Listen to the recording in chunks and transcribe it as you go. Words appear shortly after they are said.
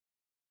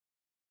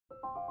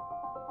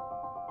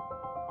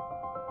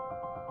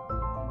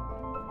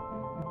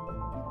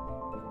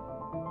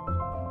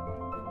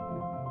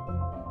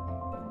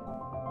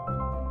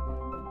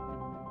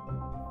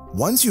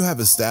Once you have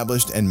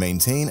established and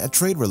maintain a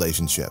trade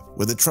relationship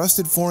with a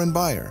trusted foreign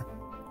buyer,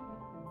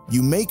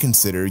 you may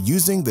consider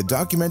using the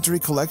documentary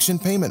collection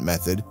payment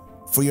method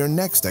for your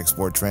next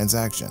export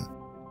transaction.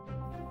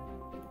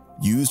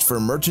 Used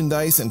for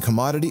merchandise and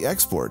commodity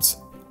exports,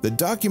 the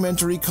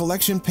documentary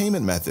collection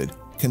payment method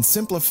can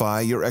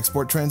simplify your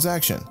export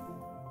transaction,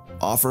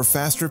 offer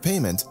faster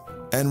payment,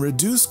 and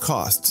reduce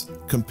costs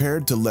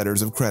compared to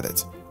letters of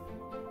credit.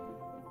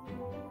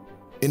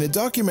 In a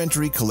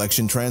documentary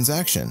collection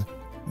transaction,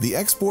 the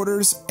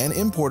exporters and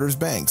importers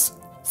banks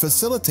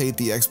facilitate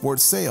the export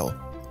sale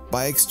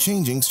by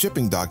exchanging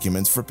shipping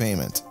documents for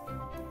payment.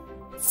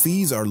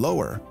 Fees are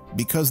lower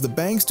because the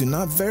banks do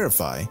not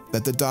verify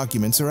that the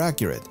documents are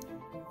accurate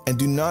and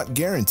do not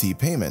guarantee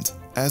payment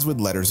as with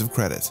letters of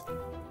credit.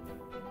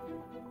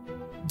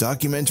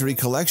 Documentary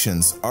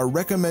collections are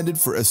recommended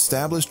for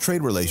established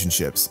trade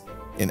relationships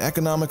in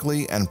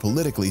economically and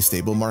politically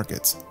stable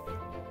markets.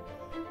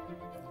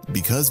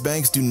 Because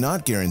banks do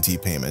not guarantee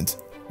payment,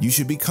 you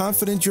should be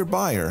confident your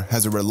buyer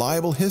has a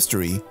reliable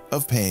history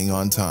of paying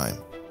on time.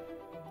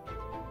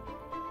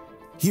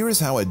 Here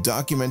is how a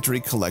documentary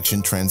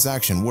collection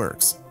transaction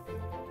works.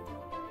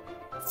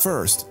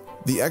 First,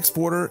 the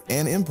exporter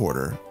and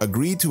importer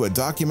agree to a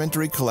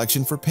documentary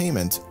collection for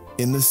payment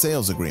in the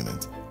sales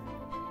agreement.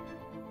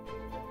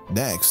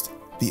 Next,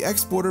 the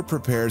exporter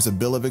prepares a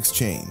bill of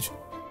exchange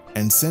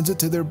and sends it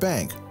to their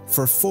bank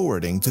for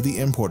forwarding to the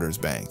importer's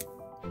bank.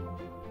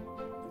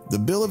 The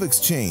bill of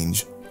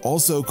exchange,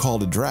 also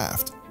called a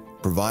draft,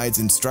 provides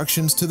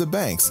instructions to the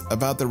banks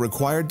about the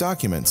required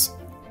documents,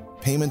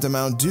 payment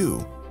amount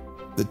due,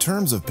 the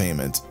terms of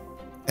payment,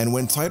 and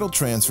when title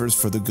transfers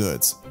for the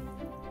goods.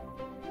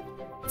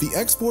 The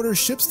exporter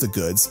ships the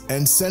goods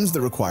and sends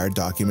the required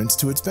documents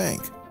to its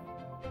bank.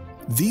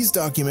 These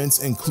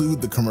documents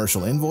include the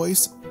commercial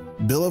invoice,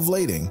 bill of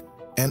lading,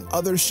 and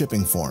other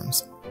shipping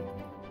forms.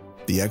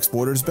 The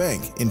exporter's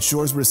bank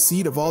ensures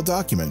receipt of all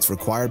documents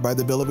required by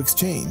the bill of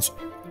exchange,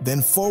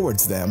 then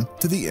forwards them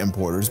to the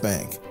importer's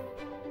bank.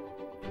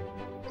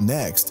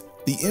 Next,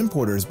 the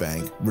importer's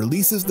bank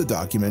releases the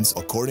documents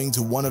according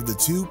to one of the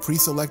two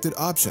pre-selected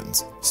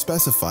options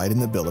specified in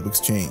the bill of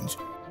exchange.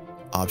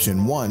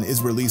 Option 1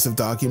 is release of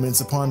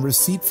documents upon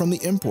receipt from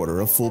the importer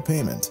of full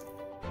payment.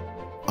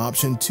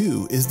 Option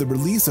 2 is the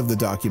release of the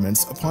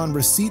documents upon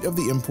receipt of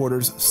the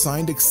importer's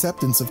signed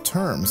acceptance of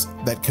terms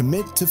that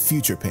commit to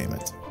future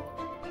payment.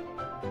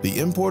 The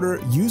importer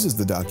uses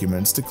the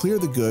documents to clear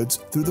the goods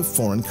through the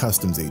foreign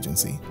customs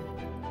agency.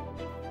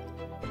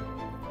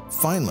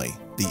 Finally,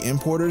 the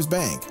importer's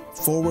bank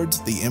forwards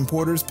the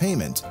importer's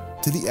payment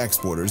to the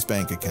exporter's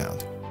bank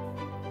account.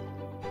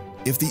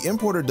 If the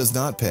importer does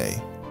not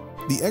pay,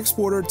 the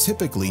exporter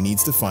typically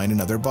needs to find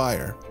another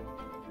buyer,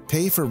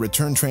 pay for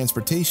return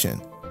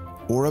transportation,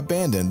 or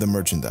abandon the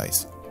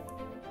merchandise.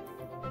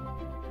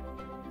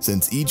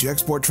 Since each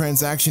export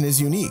transaction is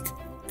unique,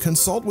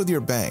 consult with your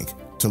bank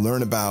to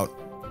learn about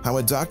how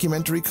a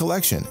documentary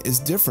collection is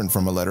different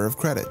from a letter of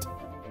credit,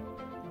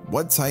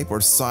 what type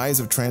or size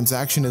of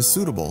transaction is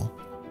suitable,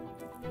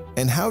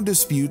 and how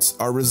disputes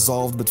are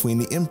resolved between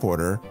the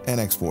importer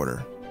and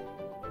exporter.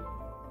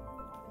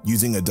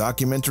 Using a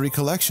documentary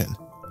collection,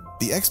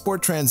 the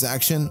export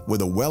transaction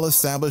with a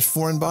well-established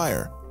foreign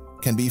buyer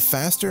can be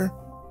faster,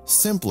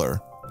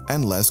 simpler,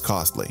 and less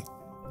costly.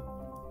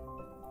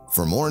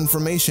 For more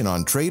information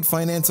on trade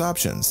finance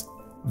options,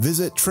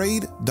 visit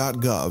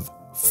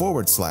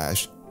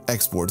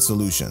trade.gov/export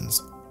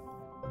solutions.